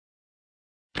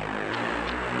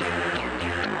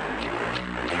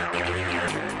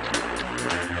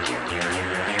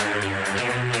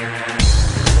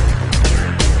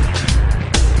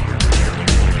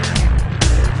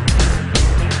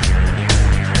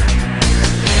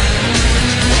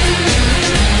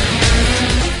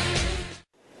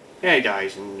Hey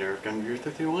guys, Nerf Gun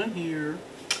 31 here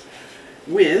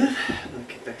with, let me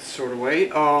kick that sword away,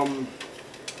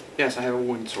 yes, I have a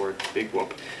wooden sword, big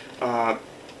whoop. I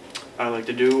like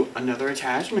to do another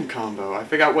attachment combo. I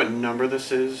forgot what number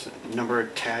this is, number of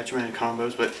attachment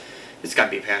combos, but it's got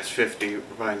to be past 50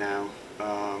 by now.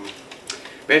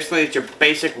 Basically, it's your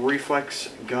basic reflex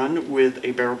gun with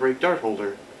a barrel break dart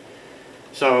holder.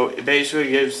 So it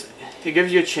basically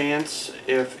gives you a chance,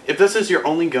 if this is your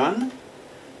only gun,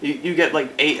 you get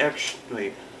like 8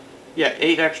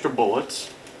 extra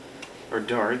bullets, or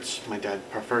darts. My dad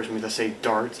prefers me to say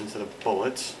darts instead of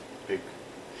bullets.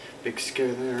 Big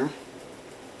scare there.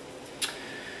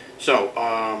 So,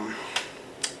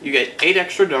 you get 8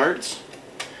 extra darts,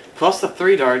 plus the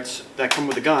 3 darts that come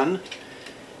with the gun,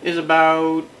 is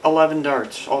about 11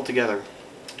 darts altogether.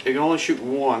 You can only shoot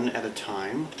 1 at a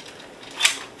time,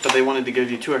 but they wanted to give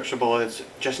you 2 extra bullets,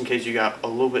 just in case you got a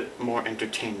little bit more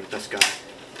entertained with this gun.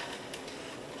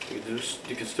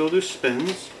 You can still do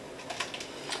spins.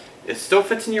 It still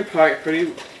fits in your pocket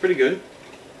pretty good.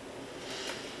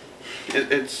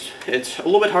 It's a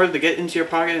little bit harder to get into your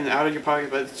pocket and out of your pocket,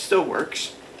 but it still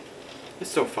works. It's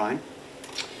still fine.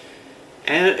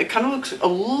 And it kind of looks a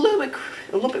little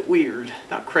bit weird.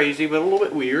 Not crazy, but a little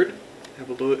bit weird. Have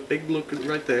a little big look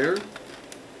right there.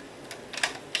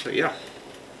 So yeah.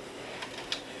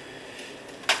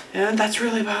 And that's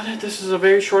really about it. This is a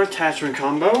very short attachment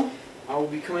combo. I will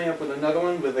be coming up with another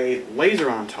one with a laser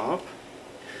on top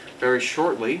very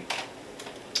shortly.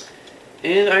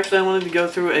 And actually I wanted to go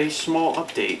through a small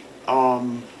update.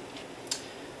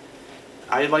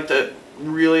 I'd like to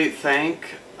really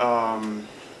thank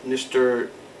Mr.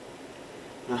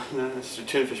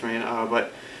 Tinfish Man,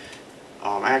 but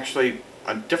actually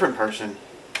a different person.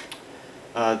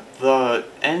 The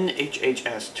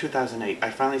NHHS 2008. I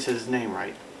finally said his name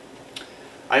right.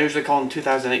 I usually call him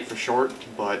 2008 for short,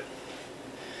 but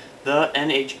the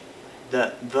NHHS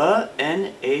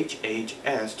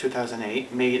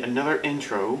 2008 made another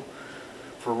intro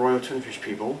for Royal Twinfish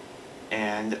people,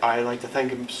 and I like to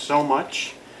thank him so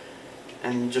much,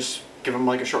 and just give him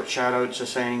like a short shout out,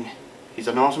 just saying he's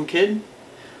an awesome kid,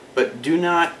 but do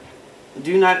not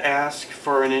ask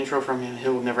for an intro from him.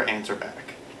 He'll never answer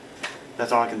back.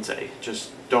 That's all I can say.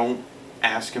 Just don't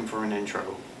ask him for an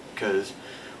intro, because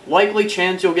likely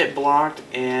chance you'll get blocked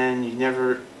and you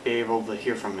never be able to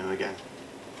hear from him again.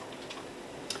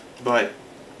 But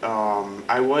I'm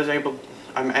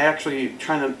actually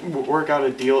trying to work out a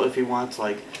deal if he wants,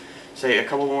 like, say a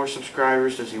couple more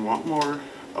subscribers. Does he want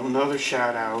another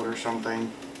shout out or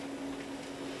something?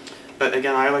 But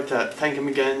again, I like to thank him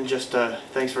again. Just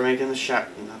thanks for making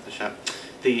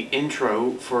the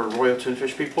intro for Royal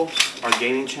Twinfish people, our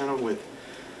gaming channel with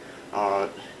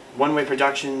One Way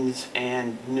Productions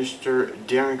and Mr.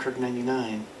 Darren Kirk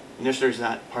 99. Mr. is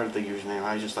not part of the username.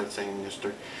 I just like saying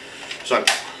Mr. So,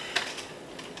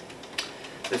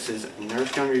 this is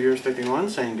Nerf Gun 31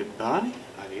 saying goodbye,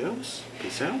 adios,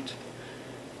 peace out.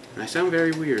 And I sound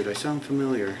very weird. I sound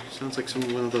familiar. Sounds like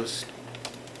one of those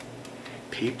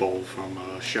people from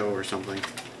a show or something.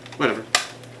 Whatever.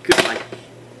 Goodbye.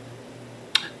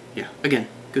 Yeah, again,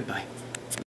 goodbye.